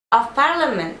of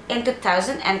Parliament in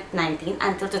 2019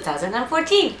 until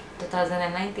 2014.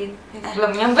 2019?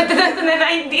 Belum nyampe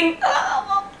 2019.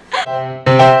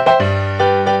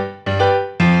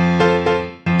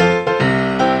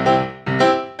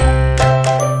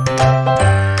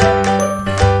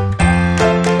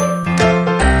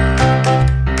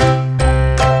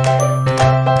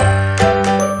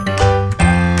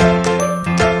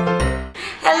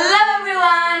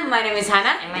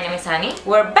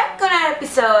 We're back on our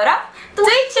episode of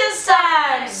Teacher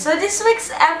So this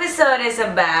week's episode is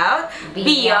about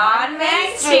Beyond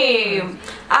Mainstream.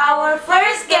 Our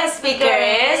first guest speaker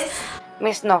is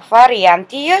Miss Nova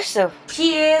Rianti Yusuf.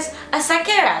 She is a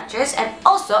psychiatrist and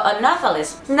also a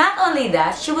novelist. Not only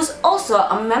that, she was also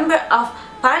a member of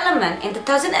Parliament in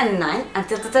 2009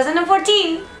 until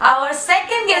 2014. Our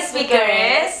second guest speaker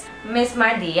is Miss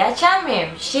Mardia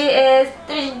Chamim. She is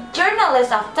the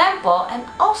journalist of Tempo and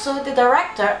also the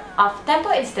director of Tempo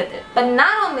Institute. But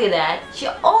not only that, she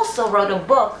also wrote a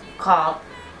book called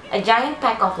A Giant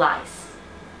Pack of Lies.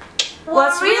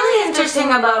 What's really interesting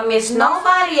about Miss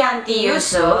Nova Rianti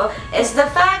Yusuf is the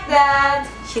fact that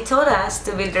she told us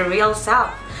to be the real self.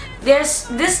 There's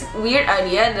this weird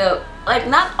idea that, like,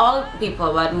 not all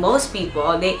people but most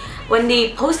people, when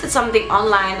they posted something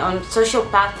online on social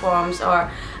platforms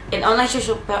or in online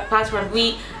social platforms,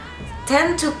 we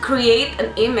tend to create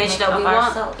an image that we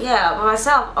want, of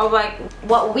ourselves, or like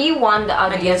what we want the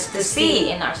audience to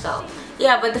see in ourselves.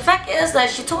 Yeah, but the fact is that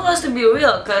she told us to be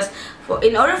real, because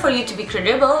in order for you to be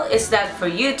credible, is that for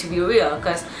you to be real,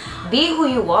 because be who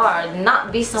you are,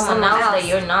 not be someone else that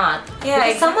you're not. Yeah,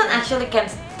 because someone actually can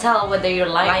tell whether you're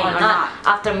lying or not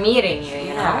after meeting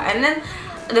you, you know? And then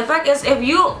the fact is, if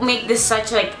you make this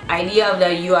such like idea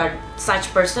that you are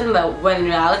such person, but when in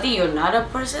reality you're not a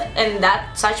person and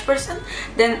that such person,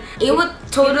 then it would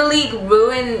totally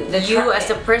ruin you as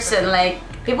a person. Like,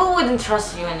 people wouldn't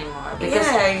trust you anymore because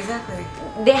exactly.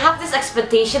 They have this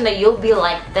expectation that you'll be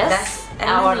like this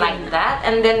or like that,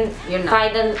 and then you're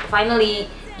not. Finally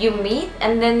you meet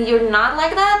and then you're not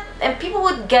like that, and people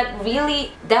would get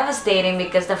really devastating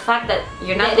because the fact that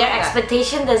you're not their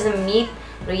expectation doesn't meet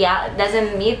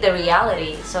the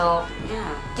reality. So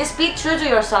yeah, just be true to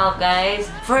yourself, guys.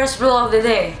 First rule of the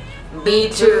day: be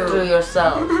true to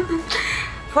yourself.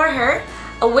 For her,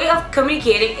 a way of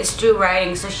communicating is through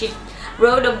writing. So she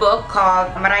wrote a book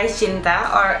called Meraih Cinta,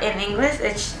 or in English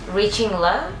it's Reaching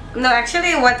Love. No,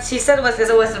 actually what she said was,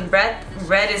 it was bread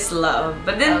is love,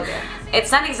 but then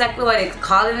it's not exactly what it's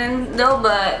called in though.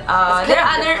 But there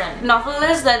are other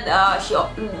novels that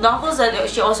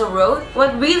she also wrote.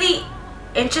 What really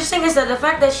interesting is that the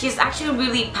fact that she's actually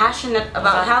really passionate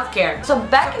about healthcare. So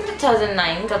back in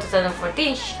 2009 till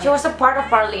 2014, she was a part of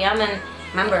Parliament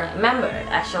member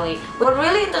actually. What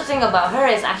really interesting about her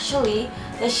is actually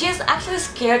that she's actually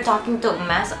scared talking to a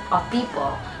mass of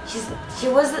people. She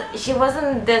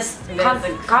wasn't this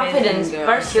confident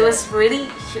person.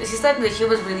 She said that she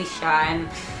was really shy and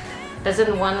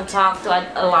doesn't want to talk to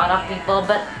a lot of people.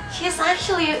 But she was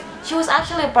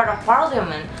actually a part of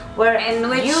Parliament, in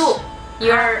which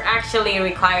you're actually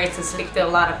required to speak to a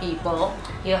lot of people.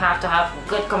 You have to have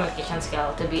good communication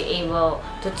skill to be able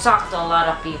to talk to a lot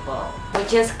of people,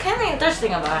 which is kind of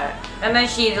interesting about her. And then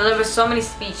she delivers so many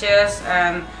speeches,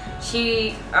 and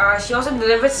she also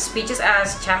delivers speeches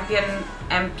as champion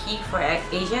MP for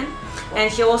Asian,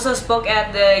 and she also spoke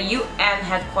at the UN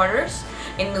headquarters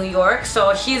in New York,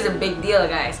 so she's a big deal,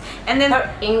 guys. And then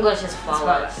her English is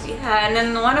flawless. Yeah, and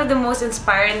then one of the most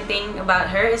inspiring thing about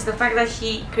her is the fact that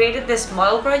she created this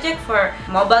model project for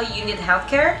mobile unit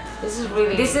healthcare. This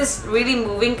is really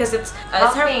moving because it's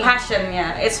her passion.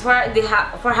 Yeah, it's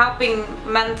for helping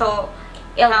mental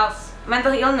illness.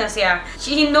 Yeah,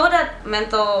 she know that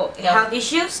mental health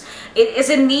issues, it is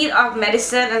in need of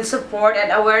medicine and support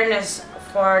and awareness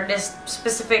for this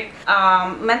specific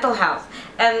mental health.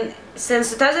 And since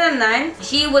 2009,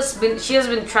 she has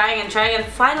been trying and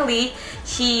finally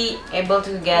she able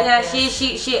to get she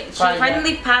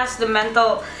finally passed the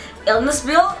mental illness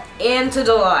bill into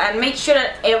the law and make sure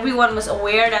that everyone was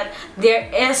aware that there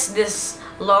is this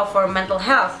law for mental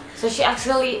health. So she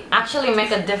actually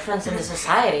make a difference in the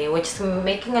society, which is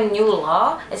making a new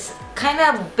law is kind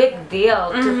of a big deal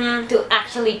to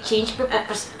actually change people's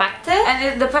perspective.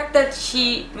 And the fact that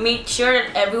she made sure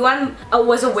that everyone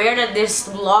was aware that this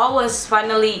law was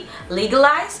finally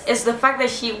legalized is the fact that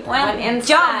she went and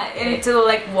jumped into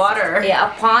like water.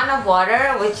 Yeah, a pond of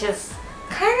water, which is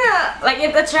kind of like,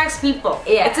 it attracts people.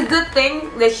 Yeah, it's a good thing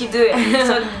that she do it.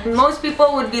 So most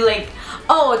people would be like,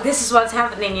 oh, this is what's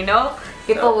happening, you know?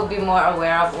 People would be more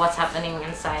aware of what's happening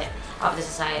inside of the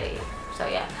society. So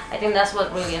yeah, I think that's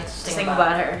what really interesting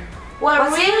about her.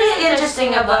 What's really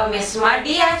interesting about Miss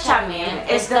Mardia Chamim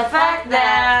is the fact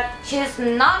that she's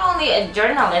not only a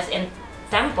journalist in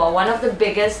Tempo, one of the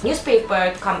biggest newspaper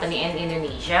company in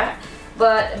Indonesia,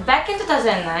 but back in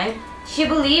 2009, she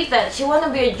believed that she wanted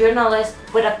to be a journalist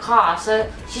with a cause. So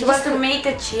she wants to make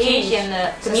a change in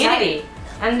the community.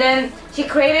 And then she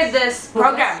created this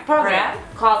program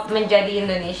called Menjadi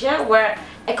Indonesia, where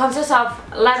it consists of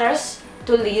letters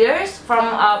to leaders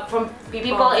from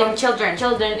people in children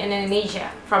in Indonesia,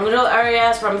 from little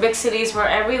areas, from big cities, from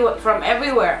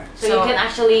everywhere. So you can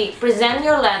actually present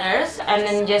your letters and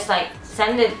then just like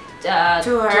send it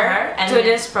to her and to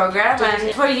this program, and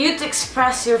for you to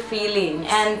express your feelings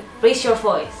and raise your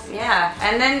voice. Yeah,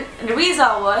 and then the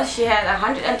result was she had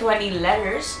 120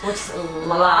 letters, which is a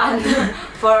lot,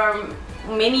 for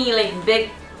many like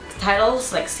big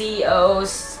titles like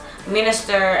CEOs,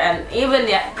 minister, and even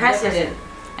the president.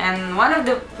 And one of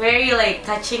the very like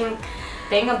touching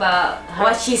thing about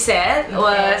what she said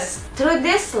was, through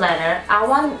this letter, I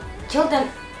want children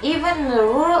even in the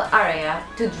rural area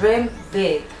to dream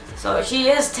big. So she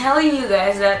is telling you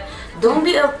guys that don't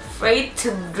be afraid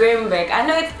to dream big. I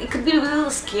know it could be a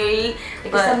little scary,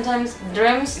 because sometimes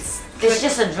dreams, it's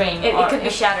just a dream. It could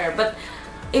be shattered, but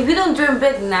if you don't dream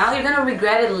big now, you're gonna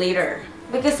regret it later.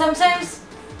 Because sometimes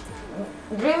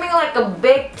dreaming like a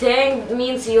big thing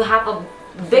means you have a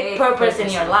big purpose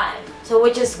in your life. So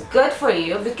which is good for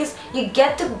you, because you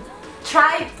get to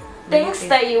try things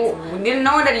that you didn't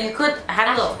know that you could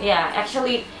handle.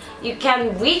 Actually you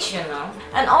can reach, you know.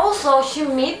 And also she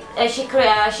wrote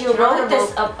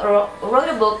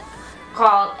a book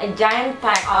called A Giant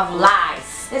Pack of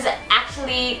Lies. This is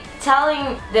actually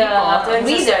telling the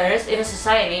readers in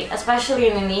society, especially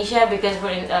in Indonesia, because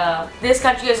we're in this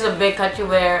country is a big country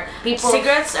where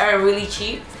cigarettes are really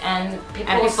cheap, and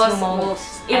people smoke,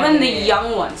 even the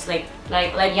young ones, like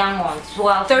young ones,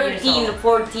 12 13 to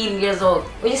 14 years old,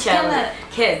 which is kind of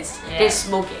kids, they're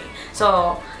smoking.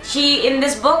 So in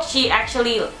this book she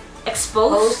actually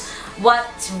exposed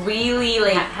what's really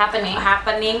like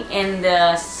happening in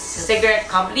the cigarette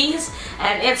companies,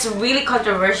 and it's really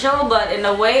controversial, but in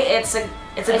a way it's an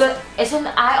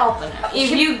eye-opener.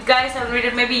 If you guys haven't read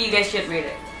it, maybe you guys should read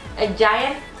it. A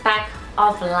Giant Pack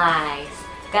of Lies.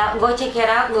 Go check it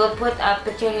out. We'll put a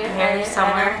picture here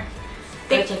somewhere.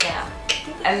 Go check it out.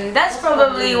 And that's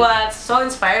probably what's so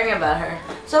inspiring about her.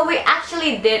 So we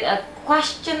actually did a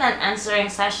question and answering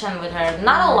session with her.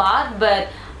 Not a lot, but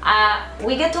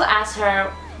we get to ask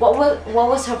her what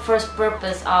was her first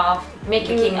purpose of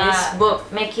writing this book.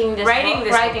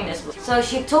 So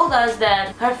she told us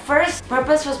that her first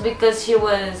purpose was because she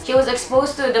was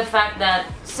exposed to the fact that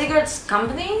cigarettes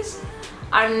companies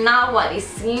are not what it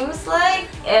seems like.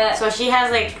 So she has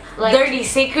like dirty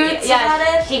secrets about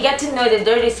it. She get to know the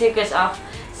dirty secrets of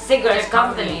cigarette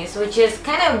companies, which is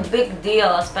kind of a big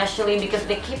deal, especially because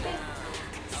they keep it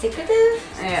secretive.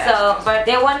 So but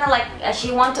they want to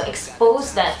she want to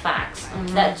expose that fact,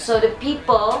 that so the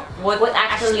people would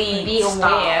actually be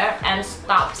aware and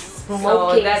stop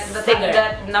smoking. So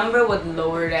that number would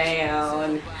lower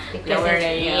down.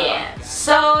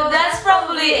 So that's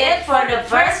probably it for the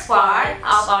first part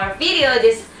of our video.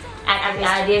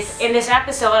 In this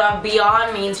episode of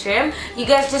Beyond Mainstream. You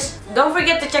guys just don't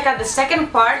forget to check out the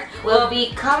second part. Will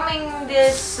be coming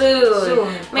this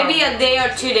soon. Maybe a day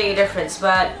or 2 day difference,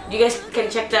 but you guys can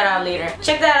check that out later.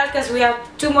 Check that out because we have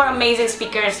 2 more amazing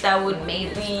speakers that would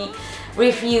maybe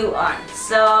review on.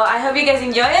 So I hope you guys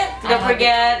enjoy it. Don't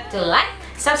forget to like,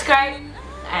 subscribe,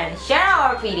 and share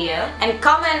our video, and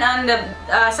comment on the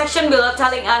section below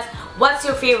telling us what's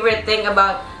your favorite thing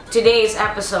about today's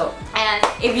episode. And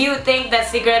if you think that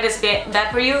cigarette is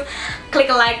bad for you, click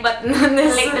a like button on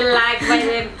this. Click the like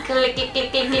button. Click.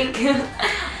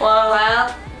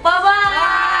 Well,